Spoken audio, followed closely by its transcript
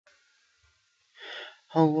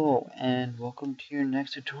Hello and welcome to your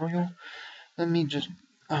next tutorial. Let me just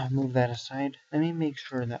move that aside. Let me make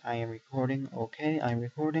sure that I am recording. Okay, I'm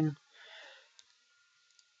recording.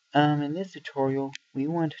 In this tutorial, we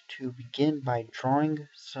want to begin by drawing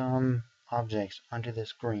some objects onto the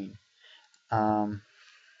screen. It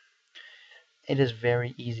is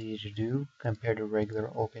very easy to do compared to regular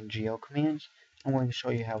OpenGL commands. I'm going to show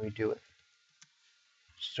you how we do it.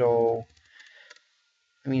 So,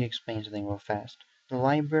 let me explain something real fast. The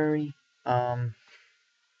library,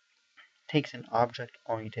 takes an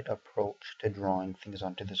object-oriented approach to drawing things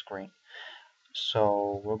onto the screen.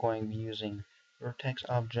 So we're going to be using vertex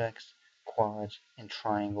objects, quads, and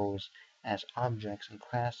triangles as objects and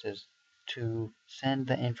classes to send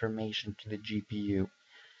the information to the GPU,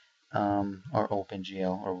 or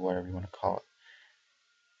OpenGL, or whatever you want to call it.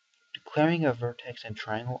 Declaring a vertex and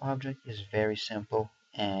triangle object is very simple,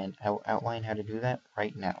 and I will outline how to do that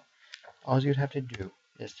right now. All you'd have to do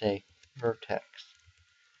is say vertex.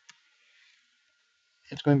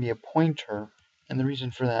 It's going to be a pointer, and the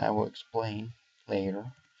reason for that I will explain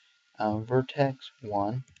later. Vertex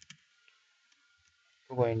 1.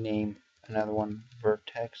 We're going to name another one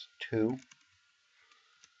vertex 2,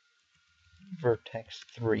 vertex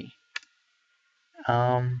 3.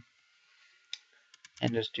 And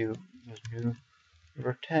just do this new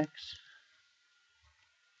vertex,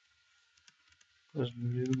 goes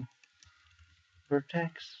new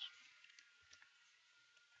vertex,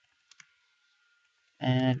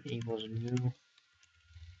 and equals new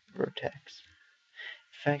vertex.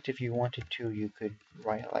 In fact, if you wanted to, you could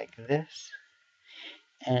write it like this.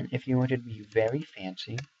 And if you wanted to be very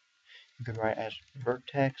fancy, you could write as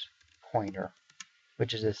vertex pointer,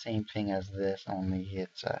 which is the same thing as this, only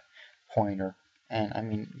it's a pointer. And I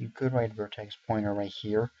mean, you could write vertex pointer right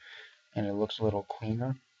here, and it looks a little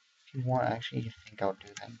cleaner. If you want, actually, you think I'll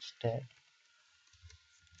do that instead.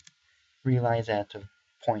 Realize that's a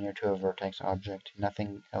pointer to a vertex object,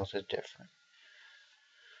 nothing else is different.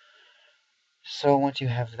 So once you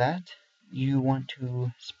have that, you want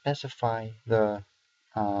to specify the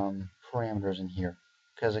parameters in here,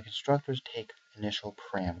 because the constructors take initial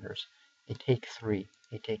parameters. They take 3.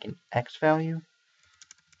 They take an x value,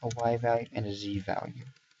 a y value, and a z value.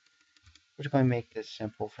 We're just going to make this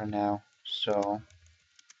simple for now. So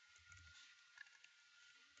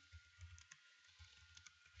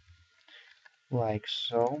like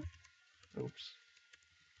so. Oops.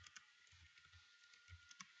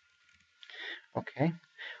 Okay.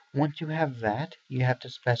 Once you have that, you have to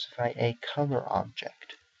specify a color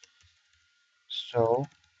object. So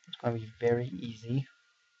it's going to be very easy.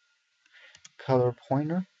 Color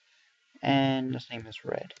pointer, and let's name this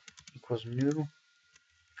red, equals new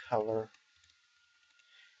color.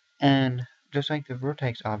 And just like the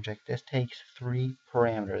vertex object, this takes 3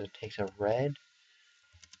 parameters. It takes a red,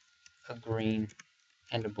 a green,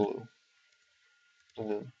 and a blue.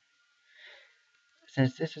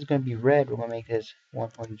 Since this is going to be red, we're going to make this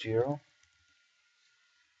 1.0.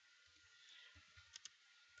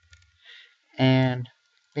 And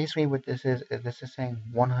basically what this is this is saying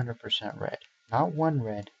 100% red. Not one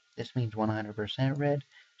red. This means 100% red,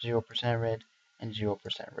 0% red, and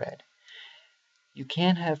 0% red. You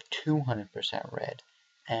can't have 200% red.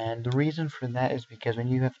 And the reason for that is because when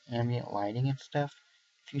you have ambient lighting and stuff,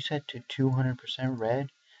 if you set to 200% red,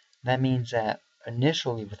 that means that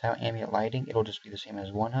initially without ambient lighting, it'll just be the same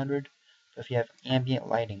as 100. But if you have ambient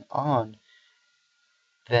lighting on,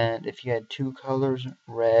 then if you had 2 colors,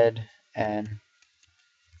 red and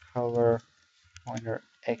color pointer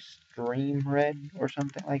extreme red or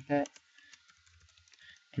something like that,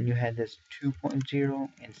 and you had this 2.0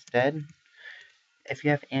 instead, if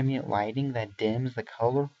you have ambient lighting that dims the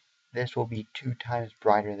color, this will be 2 times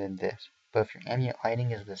brighter than this. But if your ambient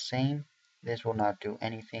lighting is the same, this will not do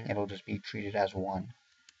anything, it'll just be treated as 1.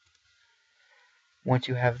 Once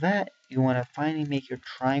you have that, you want to finally make your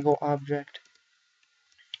triangle object,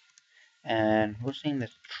 and we'll name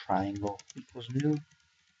this triangle equals new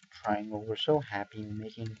triangle. We're so happy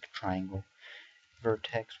making triangle.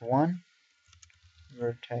 Vertex 1,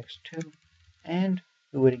 vertex 2, and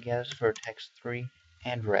we would guess vertex 3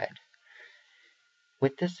 and red.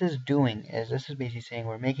 What this is doing is this is basically saying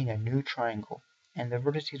we're making a new triangle, and the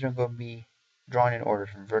vertices are going to be drawn in order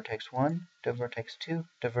from vertex 1 to vertex 2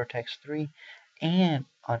 to vertex 3, and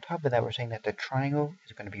on top of that we're saying that the triangle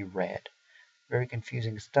is going to be red. Very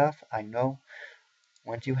confusing stuff, I know.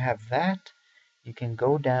 Once you have that, you can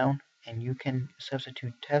go down and you can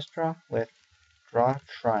substitute test draw with draw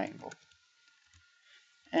triangle.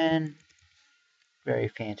 And very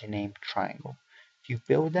fancy name, triangle. If you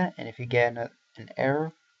build that and if you get an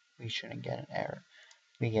error, we shouldn't get an error.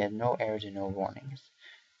 We get no errors and no warnings.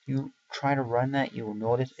 you try to run that, you will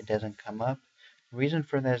notice it doesn't come up. The reason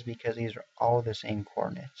for that is because these are all the same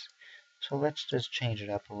coordinates. So let's just change it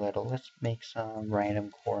up a little. Let's make some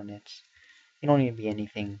random coordinates. You don't need to be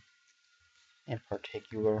anything in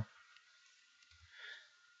particular.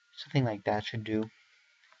 Something like that should do.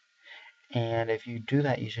 And if you do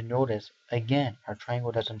that, you should notice, again, our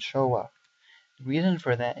triangle doesn't show up. The reason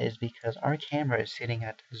for that is because our camera is sitting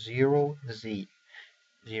at 0z,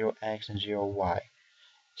 0x, and 0y.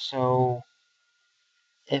 So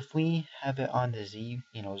if we have it on the z,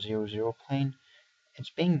 0, 0 plane, it's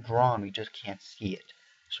being drawn, we just can't see it.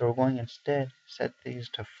 So we're going to instead set these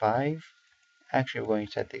to 5. Actually, we're going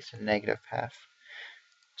to set these to -half.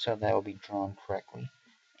 So that will be drawn correctly.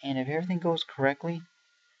 And if everything goes correctly,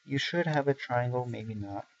 you should have a triangle, maybe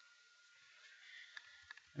not.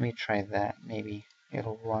 Let me try that. Maybe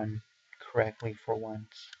it'll run correctly for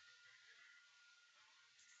once.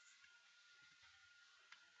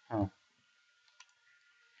 Oh.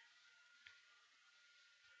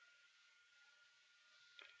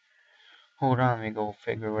 Hold on, let me go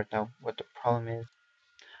figure out what the problem is.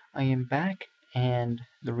 I am back, and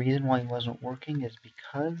the reason why it wasn't working is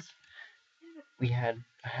because we had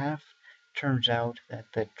a half. Turns out that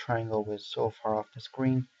the triangle was so far off the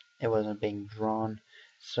screen, it wasn't being drawn.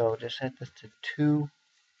 So just set this to 2,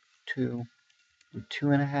 2, and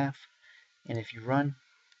 2.5. And if you run,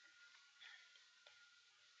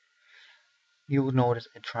 you will notice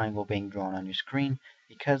a triangle being drawn on your screen.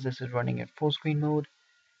 Because this is running in full screen mode,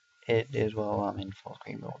 it is in full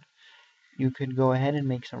screen mode. You could go ahead and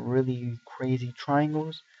make some really crazy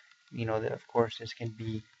triangles. That of course this can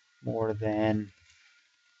be more than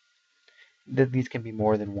these can be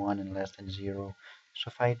more than 1 and less than 0. So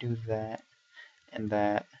if I do that and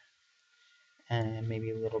that and maybe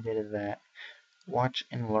a little bit of that, watch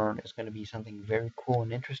and learn is going to be something very cool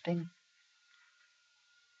and interesting.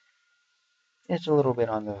 It's a little bit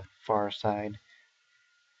on the far side.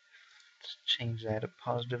 Let's change that to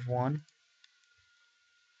 +1.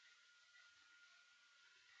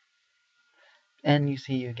 And you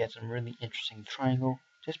see you get some really interesting triangle.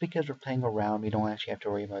 Just because we're playing around, we don't actually have to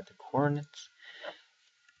worry about the coordinates.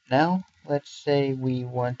 Now, let's say we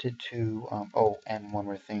wanted to, oh, and one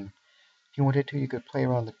more thing. If you wanted to, you could play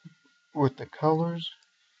around with the colors.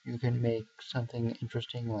 You can make something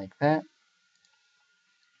interesting like that.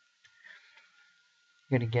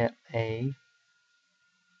 You're going to get a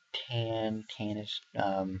tannish,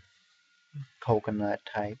 coconut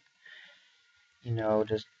type.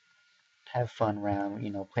 Just have fun around,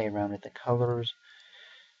 play around with the colors.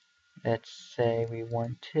 Let's say we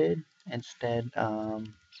wanted instead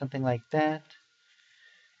something like that.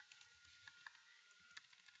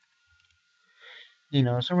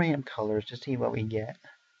 Some random colors to see what we get.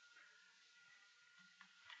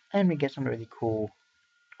 And we get some really cool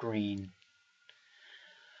green.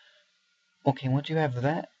 Okay, once you have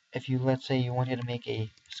that, if you, let's say you wanted to make a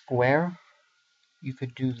square, you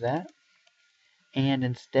could do that. And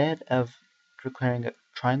instead of declaring a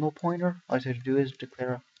triangle pointer, all you have to do is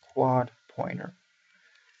declare a quad pointer.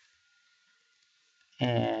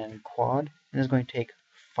 And quad is going to take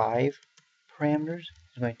 5 parameters.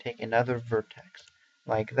 It's going to take another vertex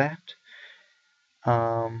like that.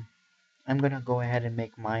 I'm going to go ahead and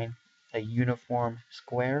make mine a uniform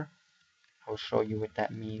square. I'll show you what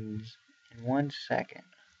that means in 1 second.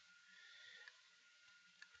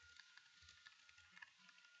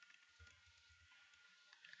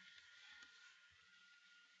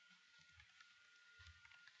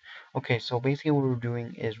 Okay, so basically what we're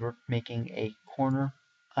doing is we're making a corner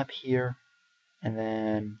up here, and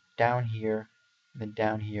then down here, and then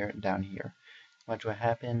down here, and down here. Watch what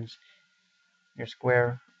happens. Your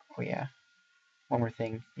square, oh yeah, one more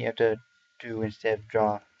thing, you have to do, instead of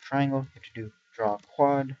draw triangle, you have to do draw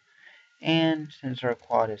quad. And since our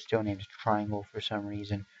quad is still named triangle for some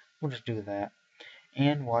reason, we'll just do that.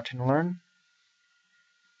 And watch and learn.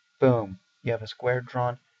 Boom, you have a square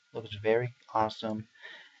drawn. Looks very awesome.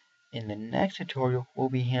 In the next tutorial, we'll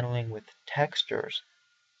be handling with textures.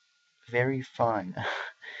 Very fun.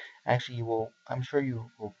 Actually, I'm sure you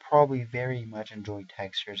will probably very much enjoy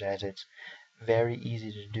textures, as it's very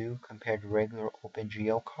easy to do compared to regular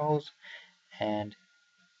OpenGL calls. And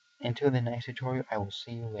until the next tutorial, I will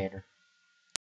see you later.